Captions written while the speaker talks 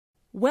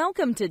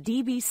Welcome to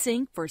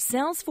DBSync for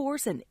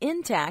Salesforce and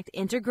Intacct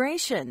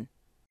integration.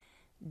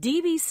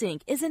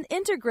 DBSync is an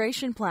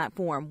integration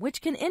platform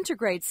which can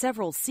integrate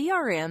several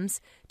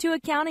CRMs to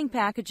accounting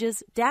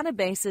packages,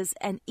 databases,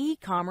 and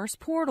e-commerce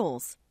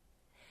portals.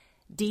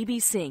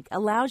 DBSync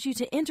allows you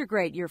to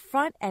integrate your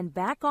front and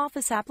back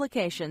office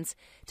applications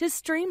to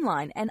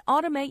streamline and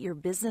automate your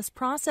business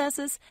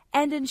processes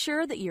and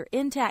ensure that your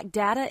Intacct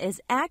data is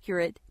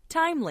accurate,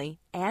 timely,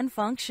 and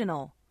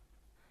functional.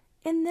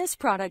 In this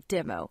product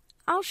demo,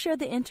 I'll show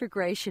the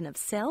integration of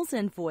Sales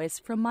Invoice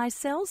from my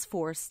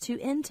Salesforce to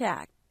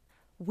Intacct.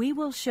 We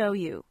will show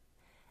you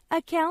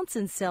accounts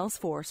in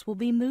Salesforce will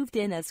be moved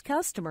in as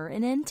customer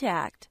in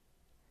Intacct.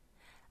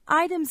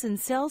 Items in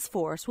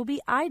Salesforce will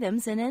be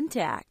items in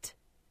Intacct.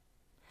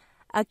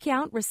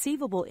 Account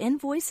receivable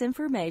invoice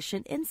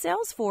information in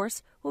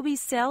Salesforce will be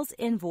sales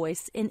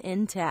invoice in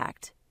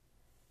Intacct.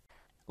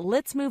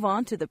 Let's move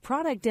on to the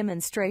product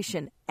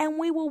demonstration, and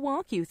we will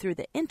walk you through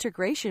the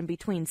integration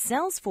between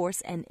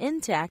Salesforce and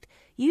Intacct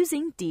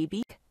using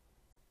DB.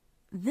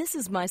 This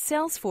is my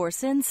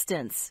Salesforce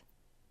instance.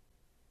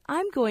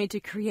 I'm going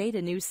to create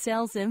a new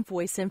sales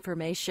invoice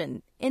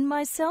information in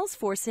my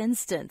Salesforce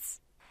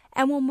instance,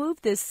 and we'll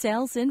move this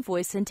sales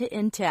invoice into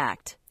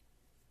Intacct.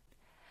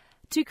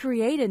 To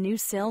create a new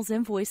sales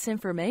invoice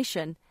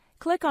information,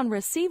 click on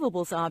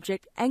Receivables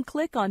object and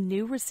click on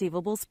New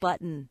Receivables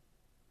button.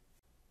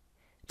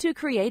 To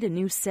create a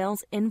new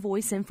sales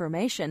invoice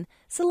information,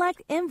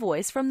 select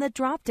Invoice from the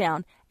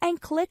drop-down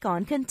and click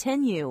on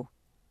Continue.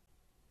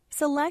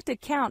 Select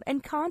account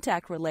and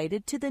contact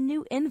related to the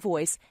new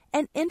invoice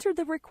and enter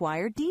the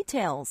required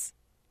details.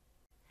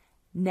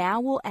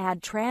 Now we'll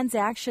add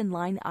transaction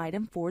line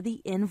item for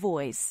the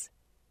invoice.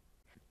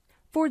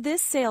 For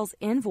this sales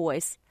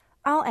invoice,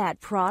 I'll add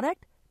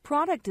product,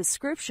 product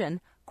description,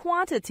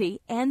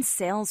 quantity, and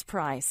sales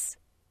price.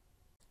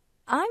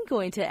 I'm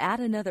going to add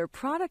another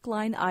product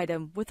line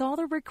item with all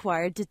the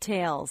required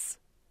details.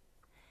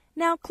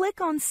 Now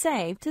click on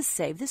Save to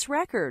save this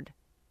record.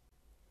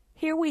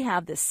 Here we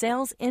have the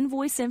sales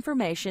invoice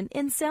information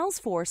in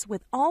Salesforce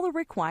with all the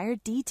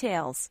required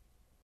details.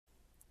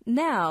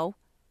 Now,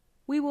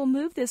 we will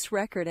move this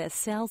record as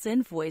sales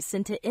invoice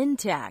into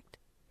Intacct.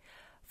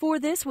 For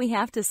this, we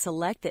have to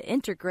select the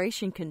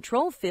integration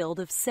control field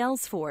of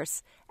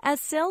Salesforce as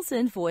sales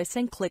invoice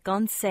and click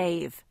on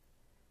Save.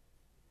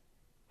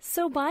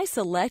 So by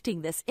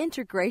selecting this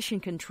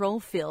integration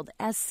control field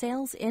as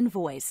sales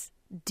invoice,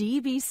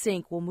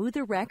 DBSync will move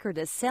the record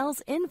as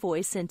sales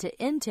invoice into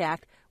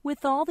Intacct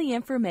with all the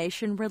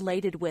information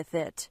related with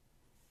it.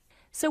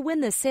 So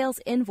when the sales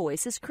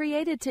invoice is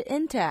created to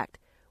Intacct,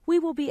 we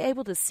will be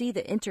able to see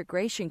the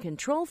integration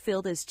control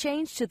field is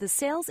changed to the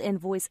sales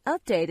invoice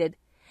updated,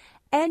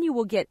 and you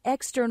will get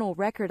external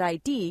record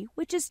ID,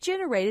 which is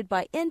generated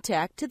by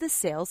Intacct to the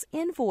sales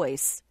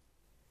invoice.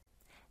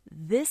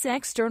 This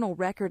external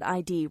record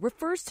ID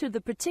refers to the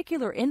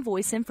particular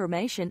invoice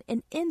information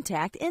in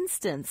Intacct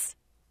instance.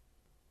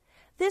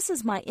 This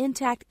is my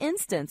Intacct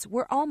instance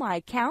where all my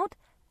account,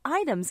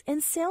 items,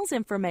 and sales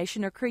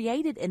information are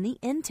created in the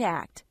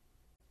Intacct.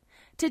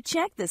 To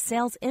check the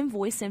sales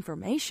invoice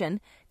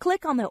information,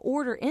 click on the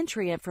order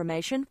entry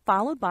information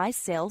followed by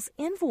sales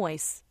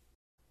invoice.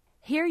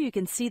 Here you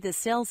can see the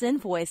sales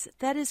invoice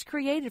that is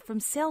created from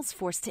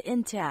Salesforce to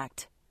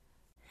Intacct.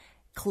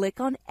 Click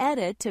on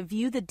Edit to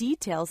view the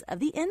details of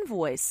the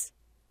invoice.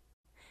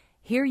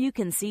 Here you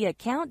can see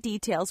account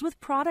details with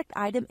product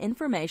item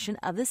information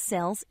of the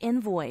sales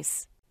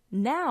invoice.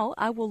 Now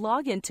I will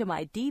log into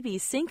my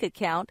DBSync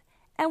account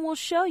and will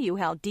show you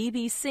how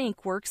DBSync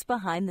works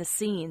behind the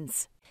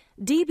scenes.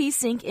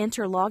 DBSync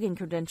enter login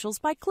credentials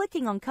by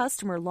clicking on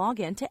Customer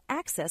Login to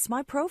access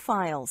my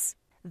profiles.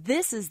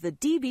 This is the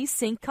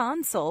DBSync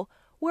console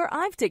where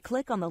I have to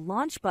click on the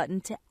Launch button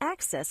to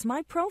access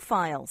my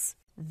profiles.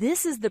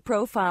 This is the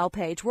profile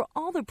page where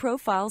all the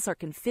profiles are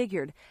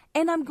configured,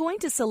 and I'm going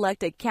to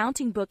select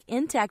Accounting Book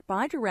Intacct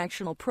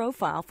Bidirectional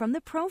Profile from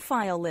the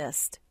profile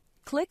list.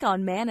 Click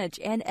on Manage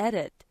and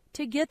Edit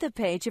to get the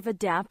page of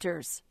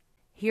adapters.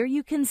 Here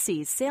you can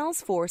see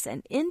Salesforce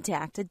and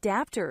Intacct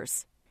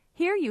adapters.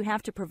 Here you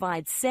have to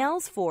provide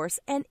Salesforce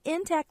and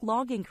Intacct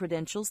login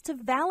credentials to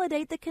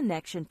validate the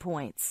connection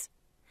points.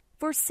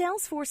 For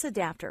Salesforce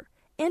adapter,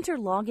 enter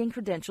login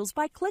credentials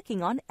by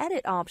clicking on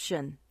Edit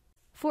option.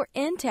 For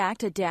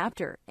Intacct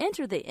adapter,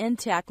 enter the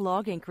Intacct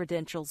login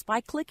credentials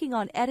by clicking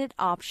on Edit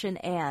option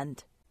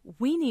and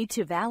we need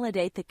to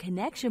validate the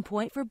connection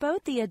point for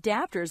both the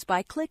adapters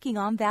by clicking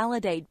on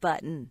Validate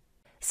button.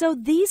 So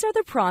these are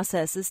the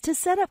processes to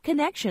set up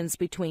connections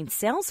between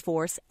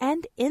Salesforce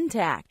and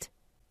Intacct.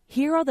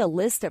 Here are the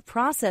list of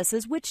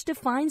processes which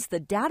defines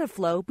the data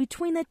flow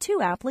between the two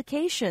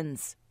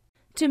applications.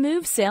 To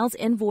move sales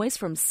invoice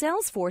from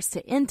Salesforce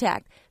to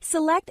Intacct,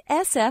 select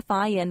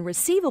SFIN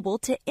Receivable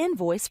to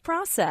Invoice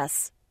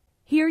process.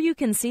 Here you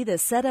can see the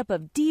setup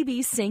of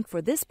DBSync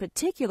for this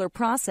particular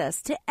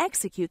process to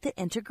execute the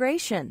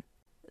integration.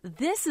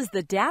 This is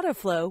the data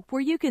flow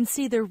where you can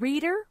see the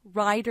reader,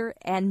 writer,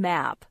 and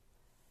map.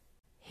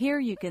 Here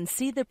you can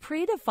see the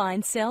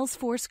predefined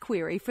Salesforce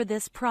query for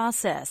this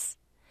process.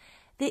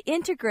 The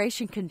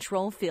integration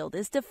control field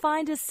is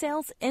defined as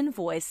sales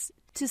invoice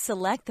to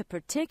select the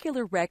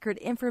particular record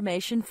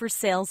information for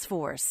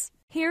Salesforce.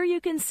 Here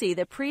you can see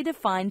the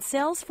predefined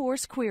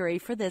Salesforce query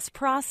for this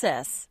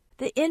process.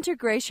 The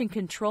integration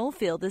control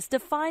field is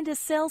defined as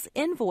sales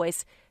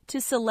invoice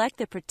to select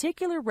the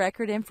particular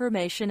record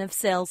information of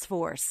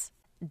Salesforce.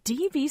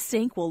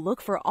 DBSync will look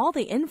for all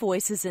the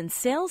invoices in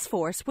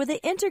Salesforce where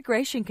the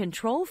integration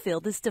control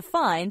field is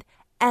defined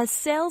as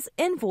sales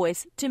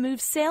invoice to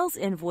move sales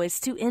invoice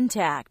to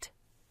Intacct.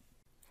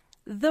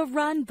 The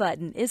Run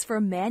button is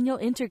for manual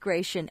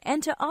integration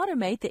and to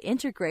automate the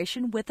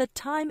integration with a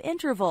time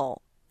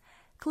interval.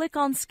 Click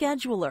on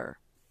Scheduler.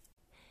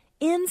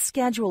 In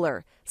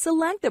Scheduler,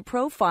 select the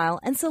profile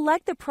and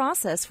select the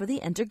process for the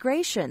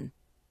integration.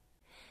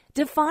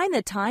 Define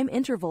the time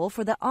interval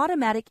for the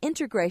automatic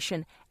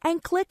integration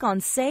and click on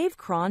Save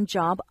Cron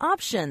Job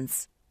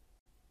Options.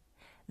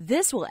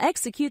 This will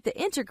execute the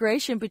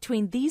integration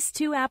between these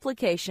two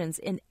applications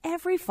in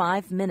every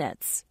 5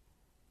 minutes.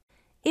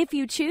 If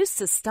you choose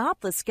to stop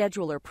the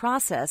scheduler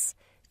process,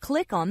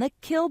 click on the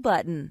Kill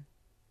button.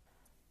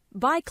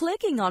 By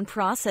clicking on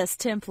Process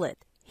Template,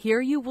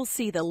 here you will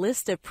see the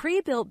list of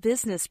pre-built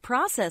business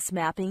process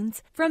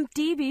mappings from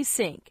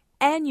DBSync,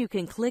 and you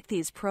can click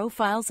these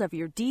profiles of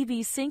your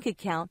DBSync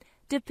account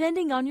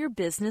depending on your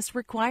business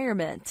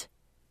requirement.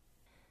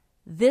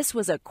 This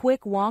was a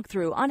quick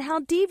walkthrough on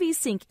how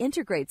DBSync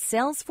integrates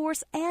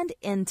Salesforce and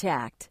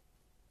Intacct.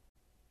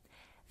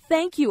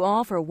 Thank you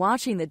all for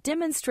watching the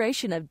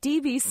demonstration of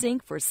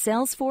DBSync for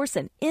Salesforce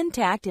and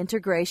Intacct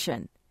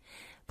integration.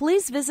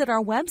 Please visit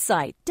our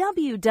website,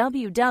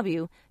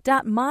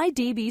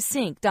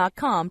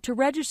 www.mydbsync.com, to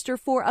register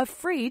for a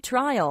free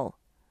trial.